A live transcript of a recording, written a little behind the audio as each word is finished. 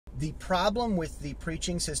The problem with the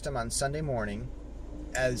preaching system on Sunday morning,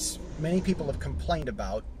 as many people have complained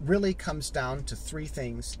about, really comes down to three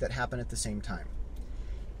things that happen at the same time.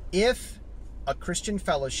 If a Christian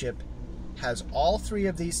fellowship has all three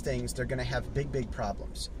of these things, they're going to have big, big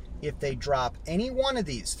problems. If they drop any one of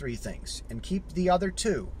these three things and keep the other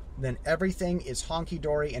two, then everything is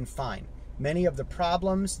honky-dory and fine. Many of the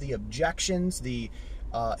problems, the objections, the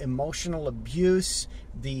emotional abuse,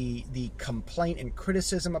 the complaint and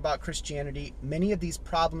criticism about Christianity, many of these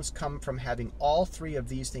problems come from having all three of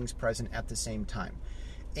these things present at the same time.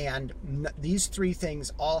 And these three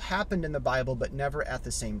things all happened in the Bible, but never at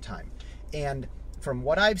the same time. And from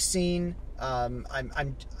what I've seen,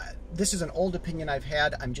 this is an old opinion I've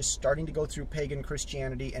had. I'm just starting to go through pagan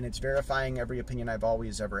Christianity, and it's verifying every opinion I've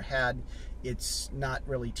always ever had. It's not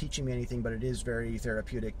really teaching me anything, but it is very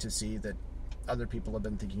therapeutic to see that other people have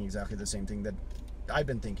been thinking exactly the same thing that I've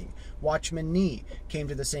been thinking. Watchman Nee came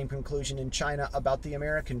to the same conclusion in China about the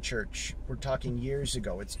American church. We're talking years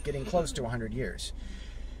ago. It's getting close to 100 years.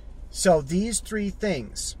 So these three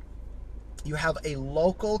things, you have a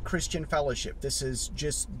local Christian fellowship. This is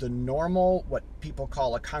just the normal, what people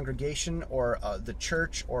call a congregation or the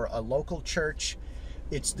church or a local church.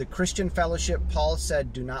 It's the Christian fellowship. Paul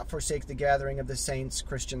said, do not forsake the gathering of the saints.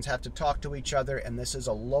 Christians have to talk to each other, and this is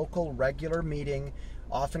a local, regular meeting,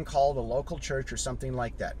 often called a local church or something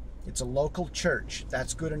like that. It's a local church.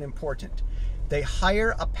 That's good and important. They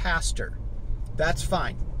hire a pastor. That's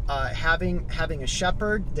fine. Having a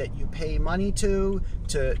shepherd that you pay money to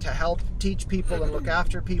help teach people and look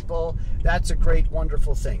after people, that's a great,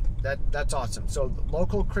 wonderful thing. That's awesome. So the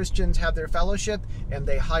local Christians have their fellowship and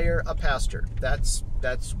they hire a pastor. That's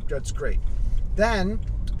great. Then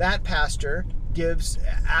that pastor gives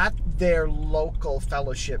at their local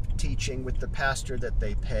fellowship teaching with the pastor that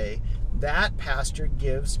they pay. That pastor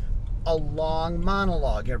gives a long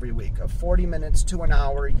monologue every week of 40 minutes to an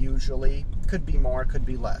hour usually. Could be more, could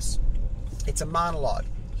be less. It's a monologue.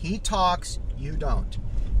 He talks, you don't.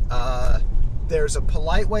 There's a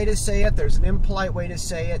polite way to say it, there's an impolite way to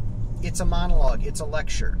say it. It's a monologue, it's a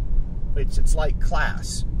lecture. It's like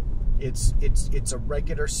class. It's a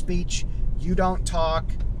regular speech. You don't talk,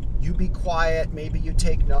 you be quiet, maybe you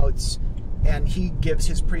take notes, and he gives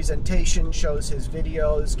his presentation, shows his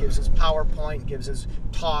videos, gives his PowerPoint, gives his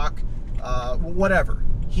talk, whatever.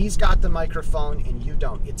 He's got the microphone and you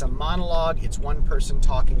don't. It's a monologue. It's one person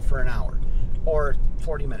talking for an hour or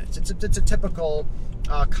 40 minutes. It's a typical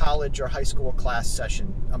college or high school class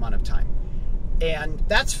session amount of time. And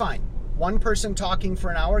that's fine. One person talking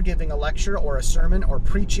for an hour, giving a lecture or a sermon or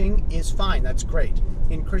preaching is fine. That's great.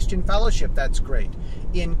 In Christian fellowship, that's great.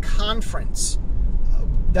 In conference,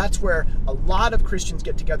 that's where a lot of Christians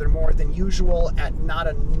get together more than usual at not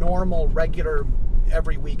a normal, regular,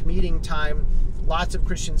 every week meeting time. Lots of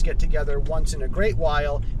Christians get together once in a great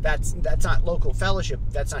while. That's not local fellowship.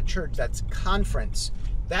 That's not church. That's conference.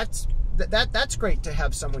 That's great to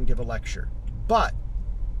have someone give a lecture. But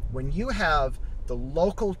when you have the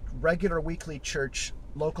local, regular weekly church,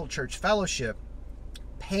 local church fellowship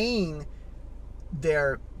paying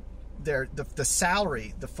the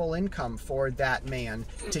salary, the full income for that man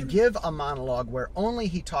to give a monologue where only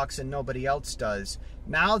he talks and nobody else does,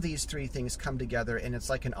 now these three things come together and it's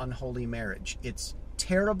like an unholy marriage. It's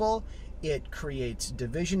terrible. It creates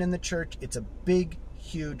division in the church. It's a big,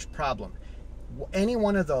 huge problem. Any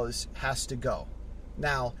one of those has to go.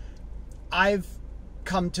 Now, I've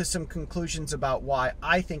come to some conclusions about why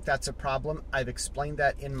I think that's a problem. I've explained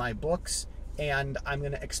that in my books, and I'm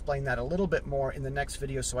going to explain that a little bit more in the next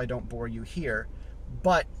video so I don't bore you here.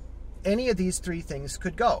 But any of these three things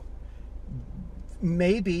could go.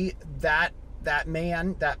 Maybe that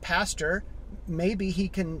man, that pastor, maybe he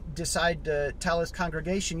can decide to tell his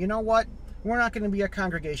congregation, you know what, we're not going to be a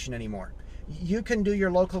congregation anymore. You can do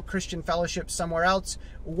your local Christian fellowship somewhere else.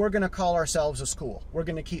 We're going to call ourselves a school. We're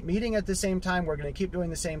going to keep meeting at the same time. We're going to keep doing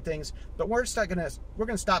the same things, but we're going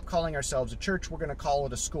to stop calling ourselves a church. We're going to call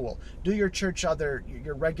it a school. Do your church,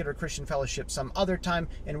 your regular Christian fellowship some other time,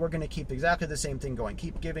 and we're going to keep exactly the same thing going.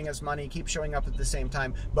 Keep giving us money, keep showing up at the same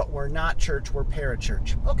time, but we're not church, we're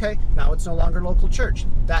parachurch. Okay, now it's no longer local church.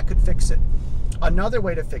 That could fix it. Another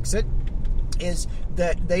way to fix it is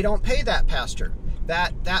that they don't pay that pastor.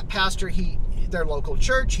 That pastor, their local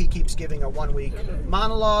church, he keeps giving a one-week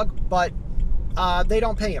monologue, but they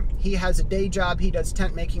don't pay him. He has a day job. He does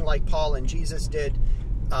tent making like Paul and Jesus did,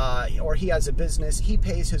 or he has a business. He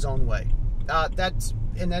pays his own way.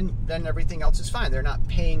 And then everything else is fine. They're not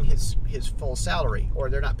paying his full salary, or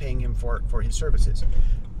they're not paying him for his services.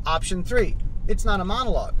 Option 3, it's not a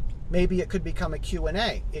monologue. Maybe it could become a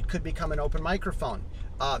Q&A. It could become an open microphone.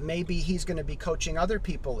 Maybe he's going to be coaching other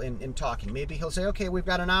people in talking. Maybe he'll say, okay, we've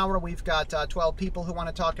got an hour, we've got 12 people who want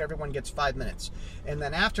to talk, everyone gets 5 minutes. And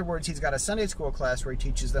then afterwards, he's got a Sunday school class where he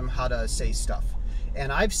teaches them how to say stuff.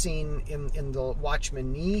 And I've seen in the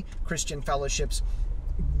Watchman Nee Christian fellowships,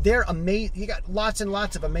 they're amazing. You got lots and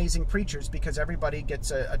lots of amazing preachers because everybody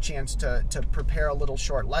gets a chance to prepare a little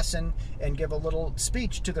short lesson and give a little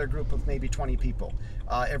speech to their group of maybe 20 people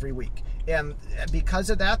every week. And because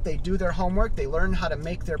of that, they do their homework. They learn how to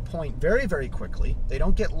make their point very, very quickly. They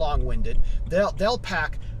don't get long-winded. They'll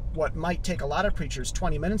pack what might take a lot of preachers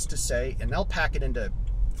 20 minutes to say, and they'll pack it into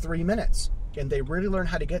 3 minutes. And they really learn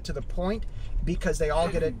how to get to the point because they all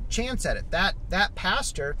get a chance at it. That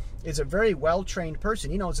pastor is a very well-trained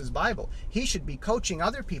person. He knows his Bible. He should be coaching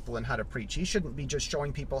other people in how to preach. He shouldn't be just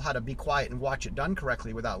showing people how to be quiet and watch it done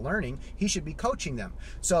correctly without learning. He should be coaching them.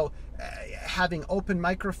 So having open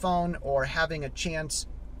microphone or having a chance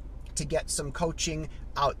to get some coaching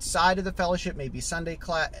outside of the fellowship, maybe Sunday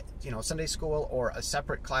class, Sunday school, or a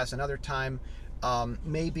separate class another time,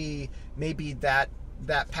 maybe that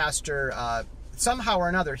pastor, somehow or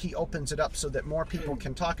another, he opens it up so that more people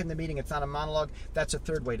can talk in the meeting. It's not a monologue. That's a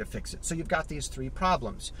third way to fix it. So you've got these 3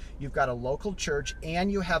 problems. You've got a local church,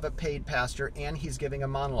 and you have a paid pastor, and he's giving a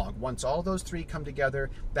monologue. Once all those 3 come together,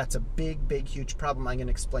 that's a big, big, huge problem. I'm going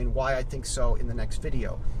to explain why I think so in the next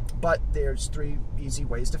video. But there's 3 easy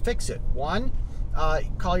ways to fix it. 1,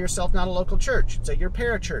 call yourself not a local church. Say you're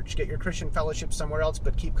parachurch. Get your Christian fellowship somewhere else,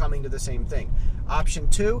 but keep coming to the same thing. Option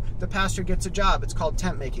 2, the pastor gets a job. It's called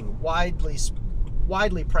tent making,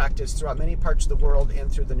 widely practiced throughout many parts of the world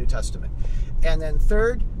and through the New Testament. And then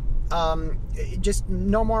third, just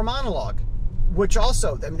no more monologue, which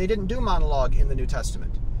also, they didn't do monologue in the New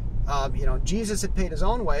Testament. Jesus had paid his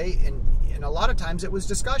own way, and a lot of times it was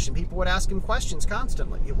discussion. People would ask him questions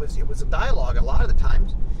constantly. It was a dialogue a lot of the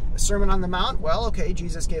times. A Sermon on the Mount, well, okay,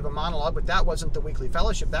 Jesus gave a monologue, but that wasn't the weekly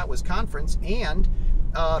fellowship. That was conference. And,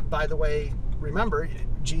 by the way, remember,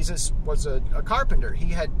 Jesus was a carpenter. He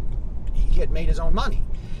had made his own money.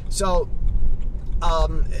 So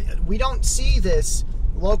we don't see this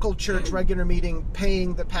local church regular meeting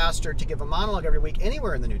paying the pastor to give a monologue every week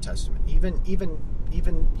anywhere in the New Testament. Even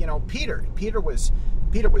Peter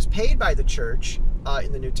was paid by the church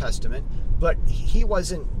in the New Testament, but he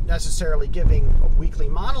wasn't necessarily giving weekly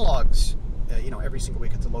monologues every single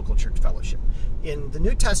week at the local church fellowship. In the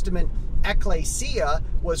New Testament, ecclesia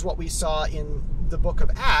was what we saw in the book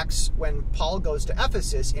of Acts when Paul goes to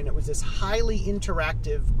Ephesus, and it was this highly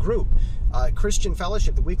interactive group. Christian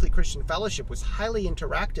fellowship, the weekly Christian fellowship, was highly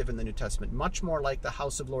interactive in the New Testament, much more like the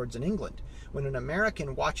House of Lords in England. When an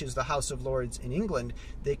American watches the House of Lords in England,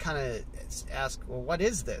 they kind of ask, well, what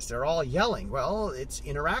is this? They're all yelling. Well, it's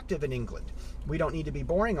interactive in England. We don't need to be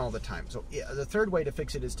boring all the time. So the third way to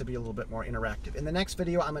fix it is to be a little bit more interactive. In the next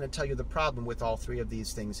video, I'm going to tell you the problem with all 3 of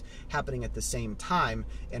these things happening at the same time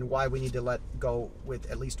and why we need to let go with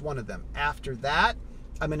at least one of them. After that,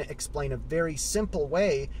 I'm going to explain a very simple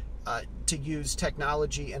way to use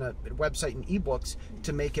technology and a website and ebooks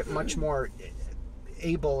to make it much more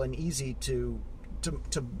able and easy to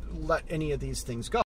let any of these things go.